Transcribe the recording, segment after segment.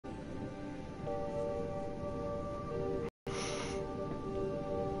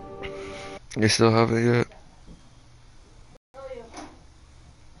You still have it yet?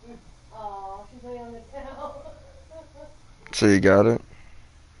 So you got it?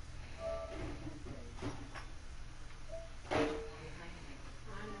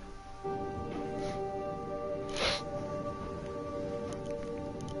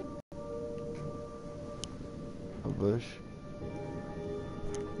 A bush?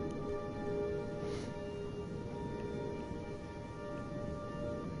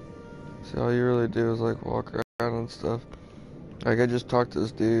 See, all you really do is like walk around and stuff. Like I just talked to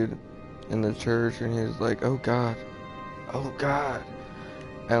this dude in the church and he was like, oh God, oh God.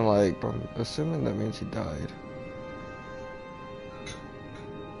 And like, I'm assuming that means he died.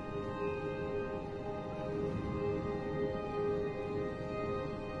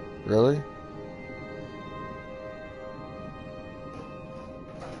 Really?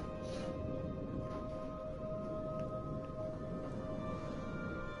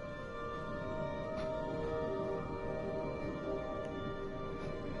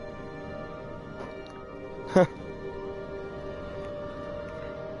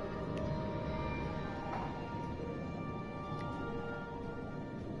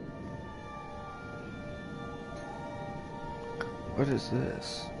 What is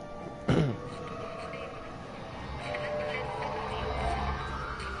this?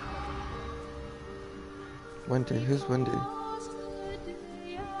 Wendy, who's Wendy?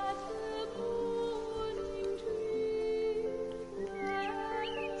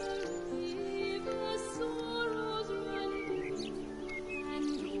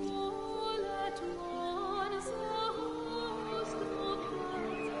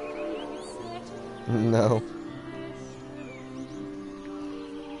 No.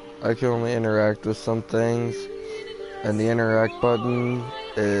 I can only interact with some things, and the interact button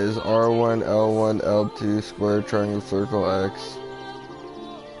is R1, L1, L2, square, triangle, circle, X.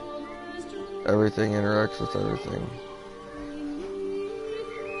 Everything interacts with everything.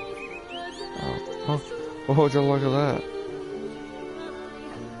 Oh, oh, would you look at that?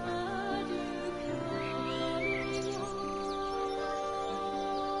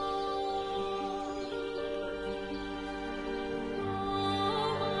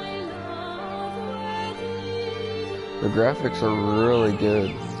 The graphics are really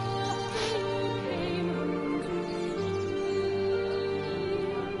good.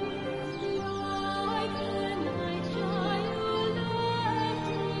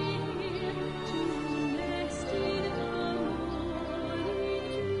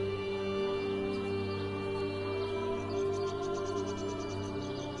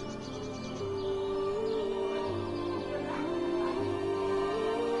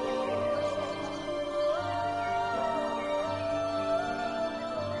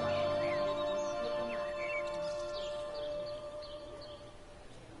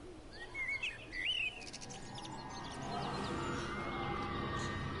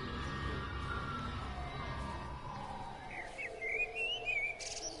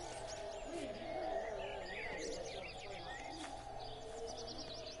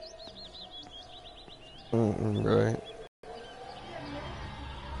 Right.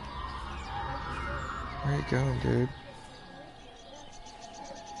 Where you going, dude?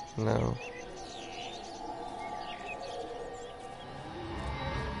 No.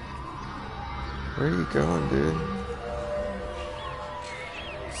 Where you going, dude?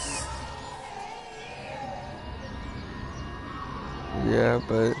 Yeah,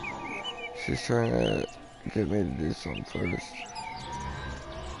 but she's trying to get me to do something first.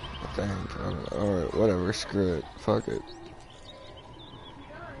 I think. I don't know. Alright, whatever. Screw it. Fuck it.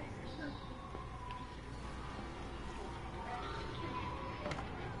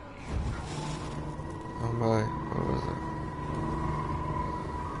 Oh my. What was it?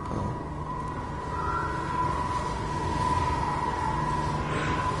 Oh.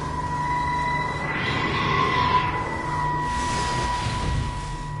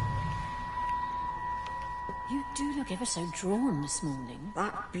 You do look ever so drawn this morning.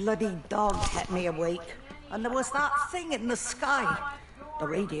 That bloody dog kept me awake. And there was that thing in the sky. The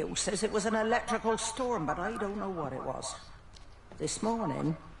radio says it was an electrical storm, but I don't know what it was. This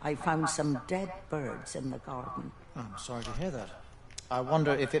morning, I found some dead birds in the garden. Oh, I'm sorry to hear that. I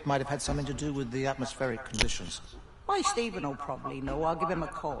wonder if it might have had something to do with the atmospheric conditions. Why, Stephen will probably know. I'll give him a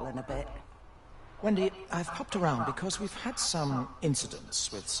call in a bit. Wendy, I've popped around because we've had some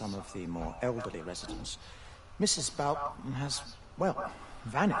incidents with some of the more elderly residents. Mrs. Bout has, well,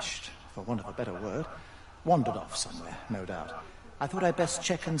 vanished, for want of a better word. Wandered off somewhere, no doubt. I thought I'd best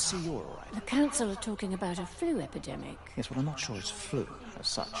check and see you're all right. The council are talking about a flu epidemic. Yes, well, I'm not sure it's flu, as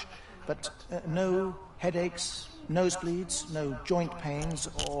such. But no headaches, nosebleeds, no joint pains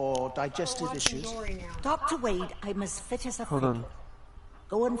or digestive issues. Dr. Wade, I'm as fit as a Hold fiddle. on.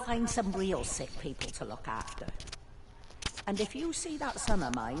 Go and find some real sick people to look after. And if you see that son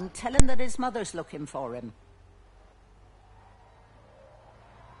of mine, tell him that his mother's looking for him.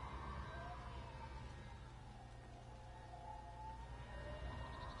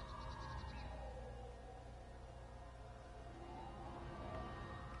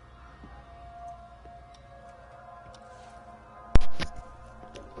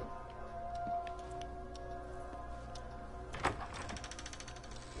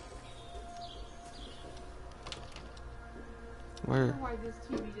 I Where? wonder why this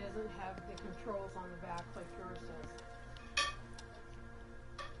TV doesn't have the controls on the back like yours does.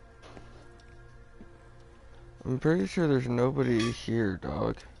 I'm pretty sure there's nobody here,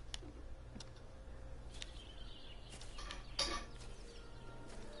 dog.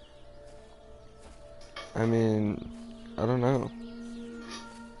 I mean, I don't know.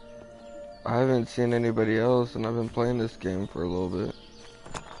 I haven't seen anybody else, and I've been playing this game for a little bit.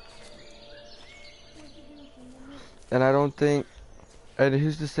 And I don't think, and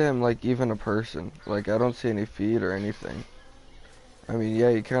who's to say I'm like even a person? Like, I don't see any feet or anything. I mean, yeah,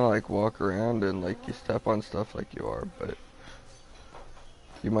 you kind of like walk around and like you step on stuff like you are, but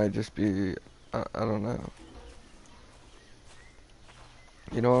you might just be, I don't know.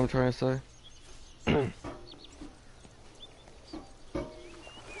 You know what I'm trying to say?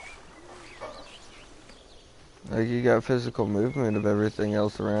 Like, you got physical movement of everything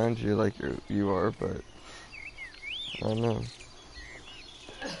else around you like you are, but I don't know.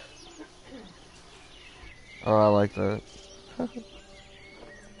 Oh, I like that.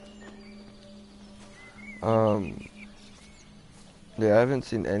 Yeah, I haven't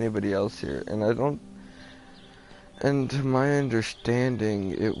seen anybody else here, and I don't, and to my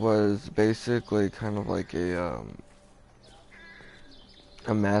understanding, it was basically kind of like a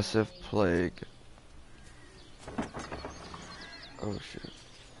massive plague. Oh shit.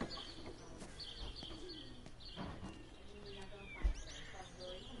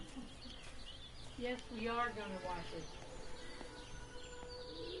 Yes, we are going to watch it.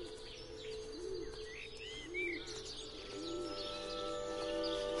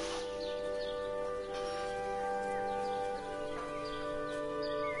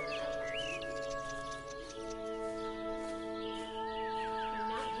 And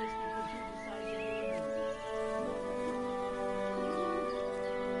not just because you decided to do it.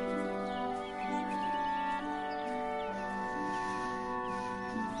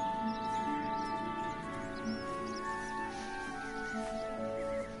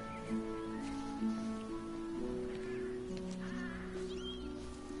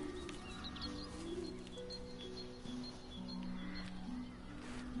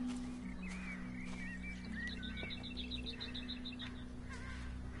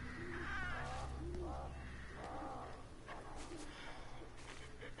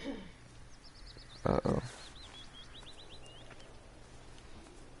 Uh-oh.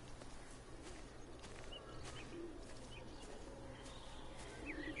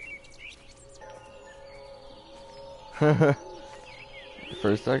 For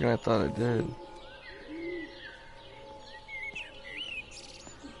a second I thought it did.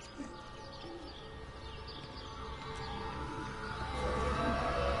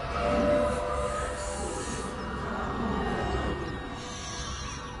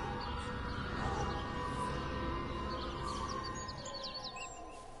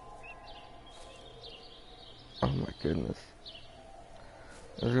 Oh my goodness.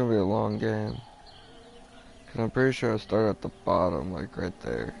 This is gonna be a long game. Cause I'm pretty sure I started at the bottom, like right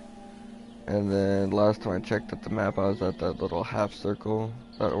there. And then last time I checked at the map, I was at that little half circle,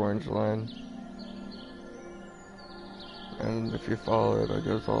 that orange line. And if you follow it, it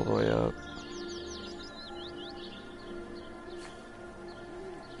goes all the way up.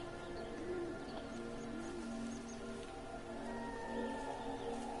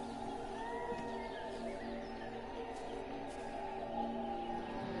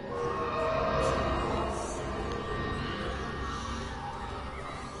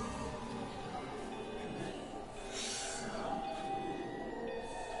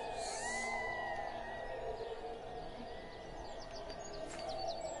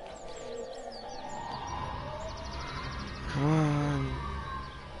 Come on. I'm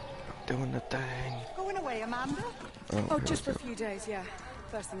doing the thing. Going away, Amanda? Oh, just for a few days, yeah.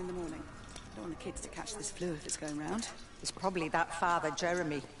 First thing in the morning. Don't want the kids to catch this flu if it's going round. It's probably that Father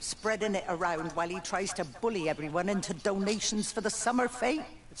Jeremy, spreading it around while he tries to bully everyone into donations for the summer fete.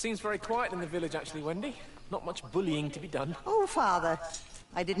 It seems very quiet in the village, actually, Wendy. Not much bullying to be done. Oh, Father,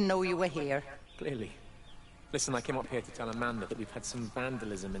 I didn't know you were here. Clearly. Listen, I came up here to tell Amanda that we've had some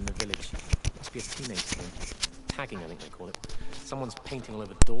vandalism in the village. Must be a teenage thing. Tagging, I think they call it. Someone's painting all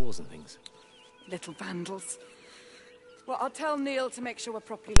over doors and things. Little vandals. Well, I'll tell Neil to make sure we're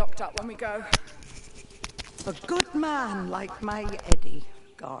properly locked up when we go. A good man like my Eddie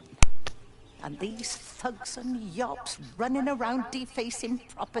gone. And these thugs and yobs running around defacing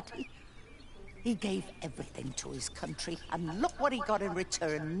property. He gave everything to his country, and look what he got in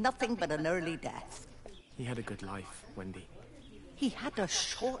return. Nothing but an early death. He had a good life, Wendy. He had a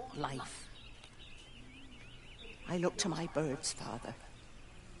short life. I look to my birds, Father.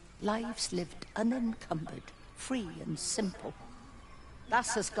 Lives lived unencumbered, free and simple.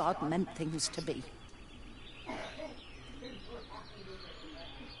 That's as God meant things to be.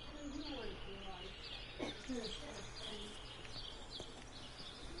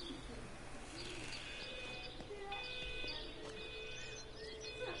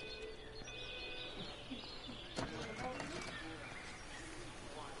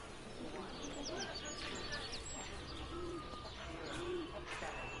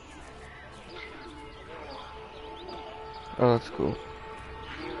 Oh, that's cool.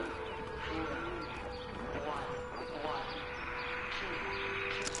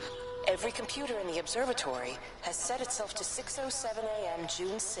 Every computer in the observatory has set itself to 6:07 a.m.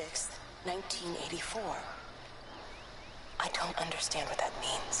 June 6th, 1984. I don't understand what that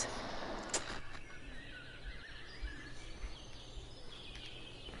means.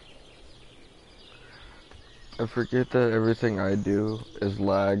 I forget that everything I do is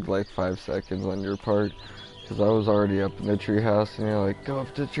lagged like 5 seconds on your part. Because I was already up in the treehouse and you're like, go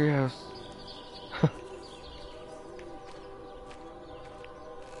up to the treehouse.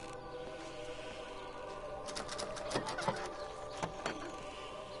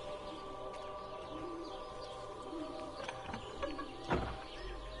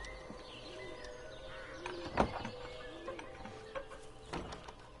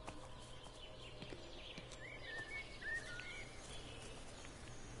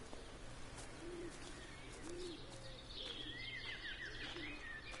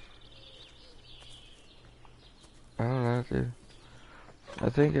 I don't know, dude. I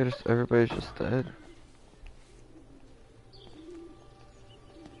think everybody's just dead.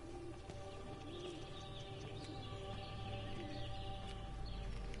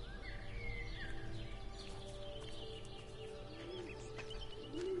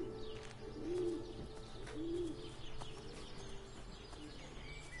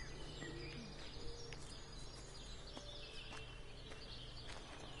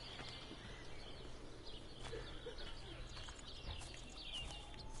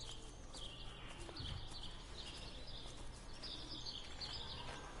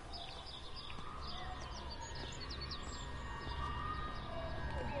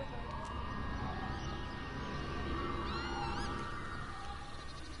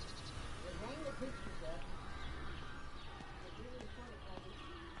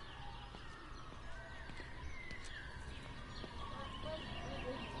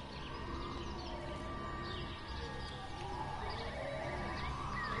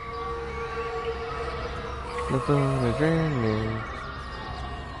 Nothing is raining.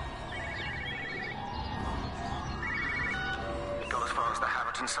 It got as far as the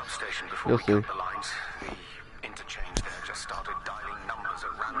Haverton substation before You'll we see. cut the lines. The interchange there just started dialing numbers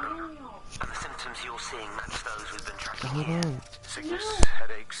at random. And the symptoms you're seeing match those we've been tracking Hold here. on. Sickness,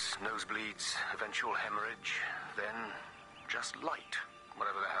 headaches, nosebleeds, eventual hemorrhage, then just light,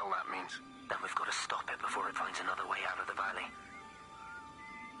 whatever the hell that means. Then we've got to stop it before it finds another way out of the valley.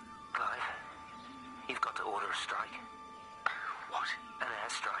 Clive, you've got to order a strike. What? An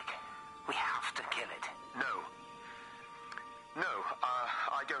airstrike. We have to kill it. No,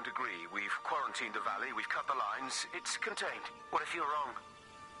 I don't agree. We've quarantined the valley, we've cut the lines, it's contained. What if you're wrong?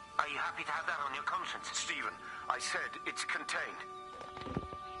 Are you happy to have that on your conscience? Stephen, I said it's contained.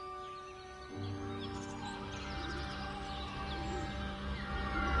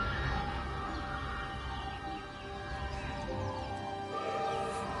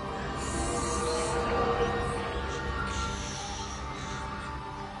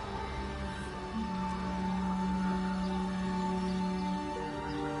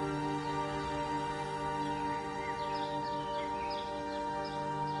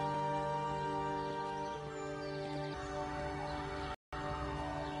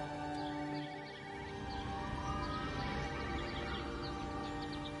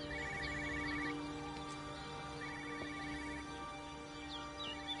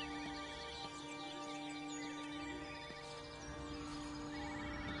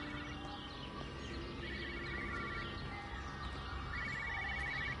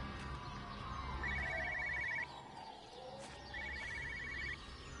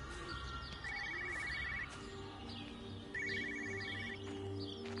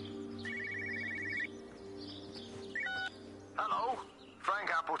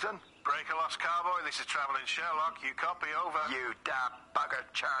 Frank Appleton. Breaker lost cowboy, this is Traveling Sherlock. You copy, over. You daft bugger,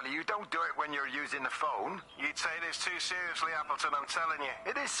 Charlie. You don't do it when you're using the phone. You'd say this too seriously, Appleton, I'm telling you.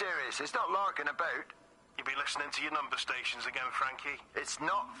 It is serious. It's not larking about. You be listening to your number stations again, Frankie. It's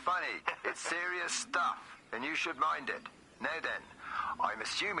not funny. It's serious stuff, and you should mind it. Now then, I'm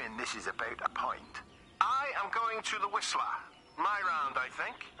assuming this is about a pint. I am going to the Whistler. My round, I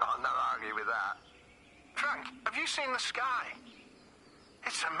think. I'll not argue with that. Frank, have you seen the sky?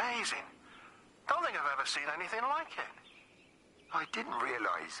 It's amazing. Don't think I've ever seen anything like it. I didn't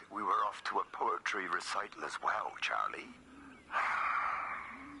realize we were off to a poetry recital as well, Charlie.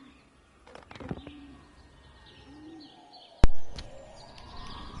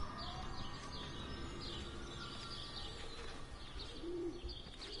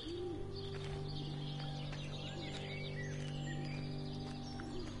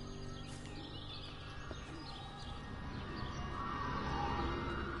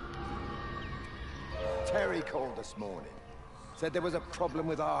 Terry called this morning. Said there was a problem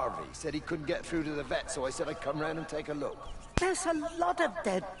with Harvey. Said he couldn't get through to the vet, so I said I'd come round and take a look. There's a lot of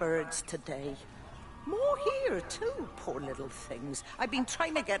dead birds today. More here, too, poor little things. I've been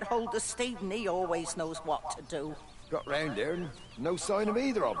trying to get hold of Steve, and he always knows what to do. Got round here and no sign of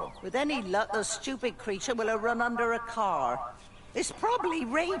either of them. With any luck, the stupid creature will have run under a car. It's probably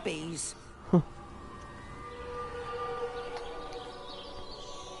rabies.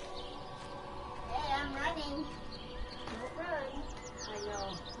 I'm running. Don't run. I know.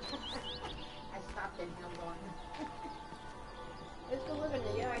 I stopped and held on. Let's go live in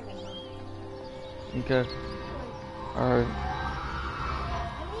the yard now. Okay. Alright. I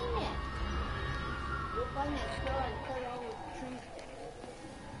mean it. We'll find that straw and cut all the trees down.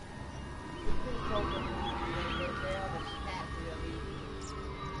 The trees open. They're all the statue of you.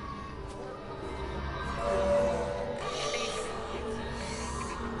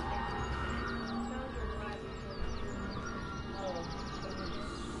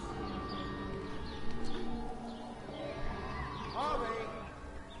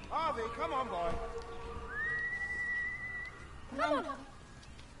 Harvey, come on, boy. Come on.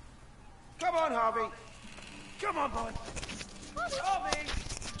 Come on, Harvey. Come on, boy. Harvey!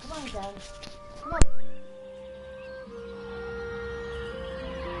 Come on, Dad. Come on.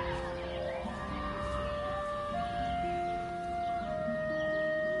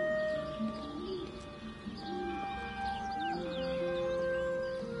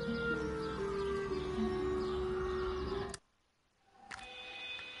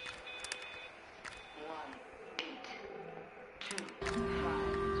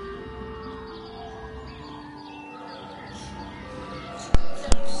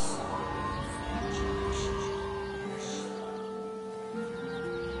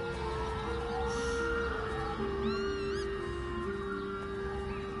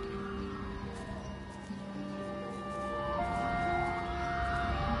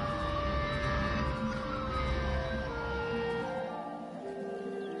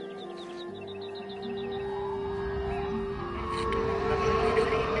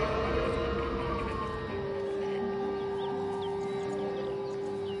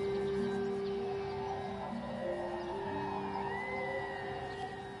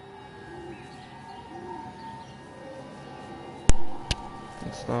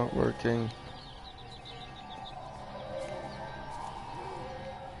 It's not working.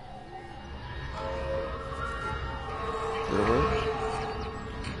 Did it work?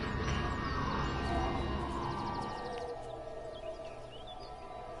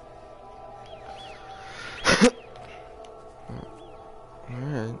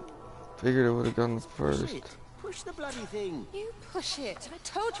 Alright. Figured it would have gone first. Push the bloody thing. You push it. I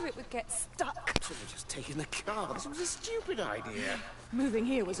told you it would get stuck. Should have just taken the car. This was a stupid idea. Moving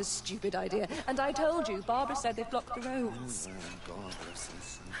here was a stupid idea. And I told you, Barbara said they've blocked the roads. Barbara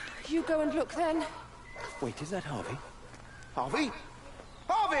says. You go and look then. Wait, is that Harvey? Harvey?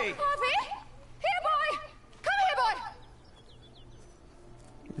 Harvey! Harvey! Here, boy! Come here,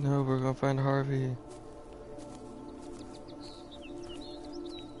 boy! No, we're gonna find Harvey.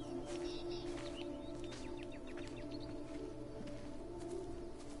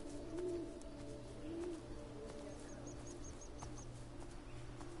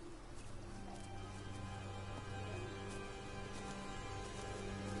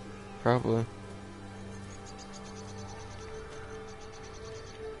 Probably.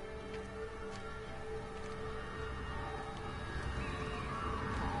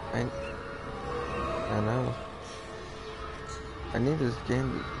 I know. I need this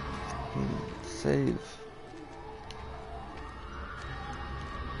game to save.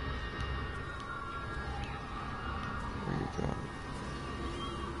 Where you going?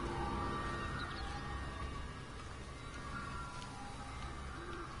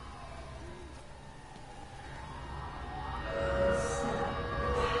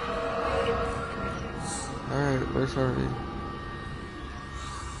 this RV.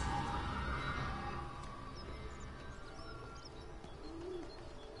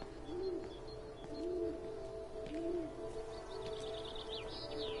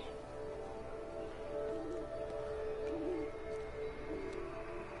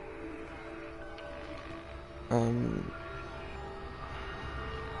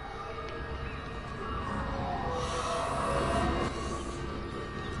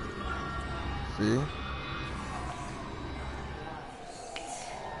 See?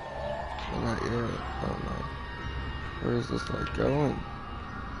 Well, not yet. Oh no. Where is this light going?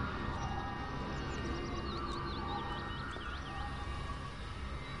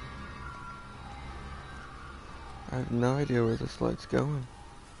 I have no idea where this light's going.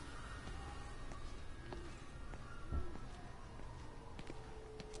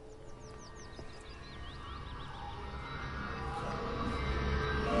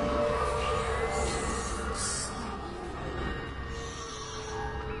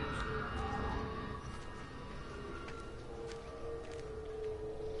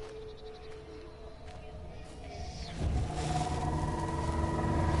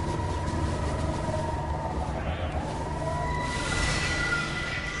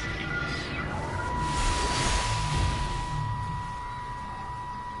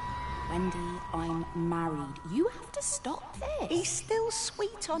 Wendy, I'm married. You have to stop this. He's still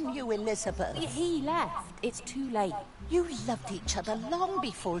sweet on you, Elizabeth. He left. It's too late. You loved each other long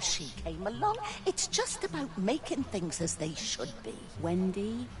before she came along. It's just about making things as they should be.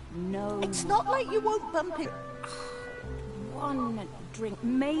 Wendy, no. It's not like you won't bump it. One drink,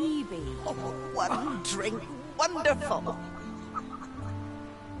 maybe. Oh, one drink. Wonderful.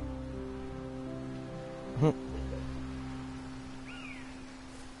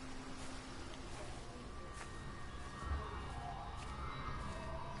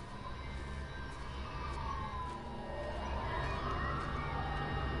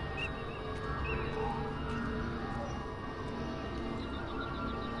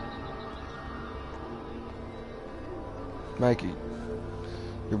 Mikey,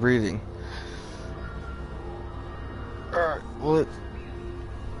 you're breathing. Alright, well it's...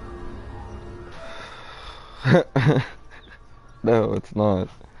 No, it's not.